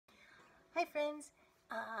Hi friends,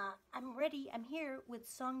 I'm ready. I'm here with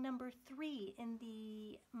song number 3 in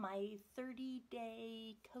my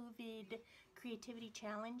 30-day COVID creativity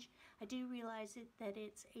challenge. I do realize that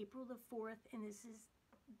it's April the 4th and this is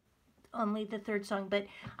only the third song, but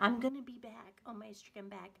I'm going to be back on my streak. I'm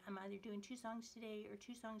back. I'm either doing 2 songs today or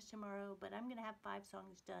 2 songs tomorrow, but I'm going to have 5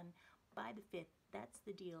 songs done by the 5th. That's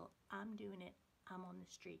the deal. I'm doing it. I'm on the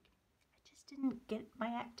streak. I just didn't get my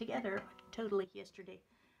act together totally yesterday.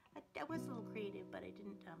 I was a little creative, but I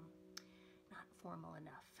didn't, not formal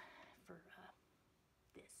enough for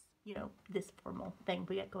this formal thing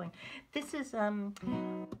we got going. This is a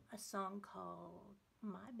song called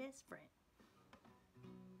My Best Friend.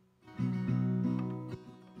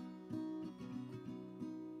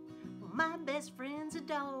 Well, my best friend's a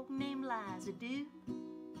dog named Liza Doo.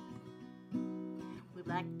 We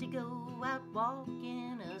like to go out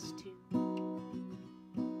walking, us two.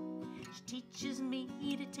 She teaches me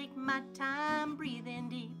to take my time, breathing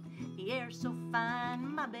deep. The air's so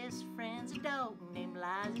fine. My best friend's a dog named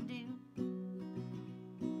Liza Doo.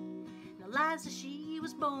 Now Liza, she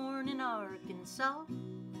was born in Arkansas.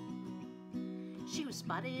 She was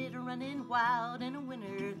spotted running wild in a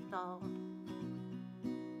winter thaw.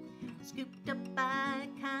 Scooped up by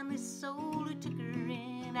a kindly soul who took her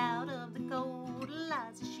in out of the cold.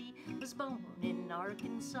 Liza, she was born in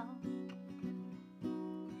Arkansas.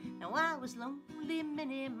 Now I was lonely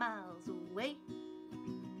many miles away,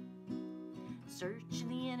 searching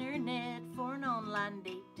the internet for an online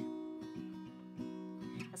date.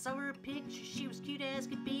 I saw her picture, she was cute as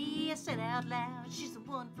could be. I said out loud, she's the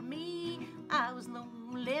one for me. I was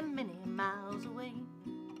lonely many miles away.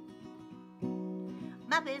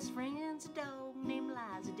 My best friend's a dog named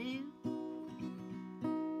Liza Doo.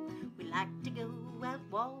 We like to go out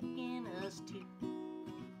walking, us two.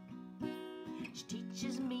 She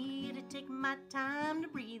teaches me to take my time, to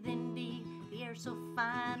breathe in deep. The air's so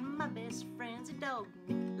fine. My best friend's a dog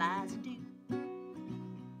named Liza Doo.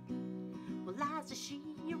 Well, Liza, she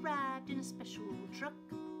arrived in a special truck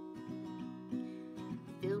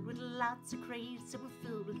filled with lots of crates that were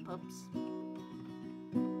filled with pups.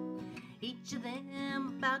 Each of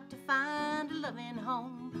them about to find a loving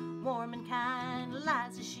home, warm and kind.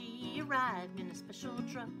 Liza, she arrived in a special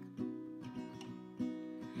truck.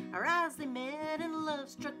 Our eyes they met and love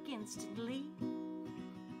struck instantly.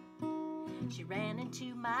 She ran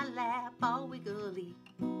into my lap all wiggly.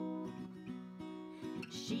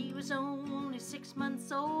 She was only 6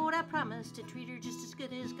 months old. I promised to treat her just as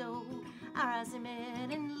good as gold. Our eyes they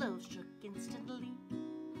met and love struck instantly.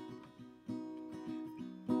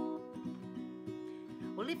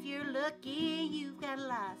 Well, if you're lucky, you've got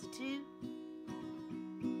Liza too.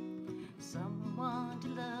 Someone to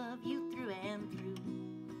love you through and through.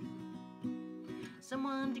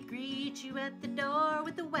 Someone to greet you at the door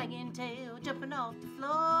with a wagging tail jumping off the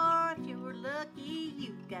floor. If you're lucky,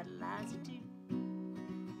 you've got Liza too.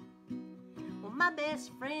 Well, my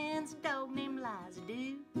best friend's a dog named Liza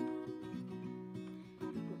Doo.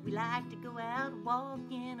 We like to go out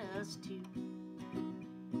walking, us two.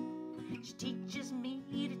 She teaches me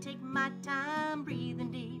to take my time,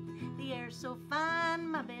 breathing deep. The air's so fine.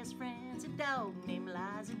 My best friend's a dog named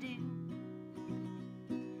Liza Doo.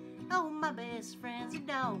 Oh, my best friend's a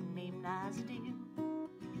dog named Liza Doo.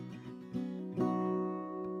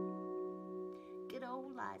 Good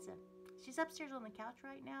old Liza. She's upstairs on the couch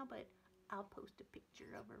right now, but I'll post a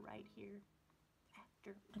picture of her right here.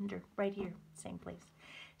 Right here, same place.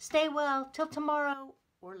 Stay well till tomorrow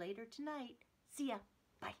or later tonight. See ya.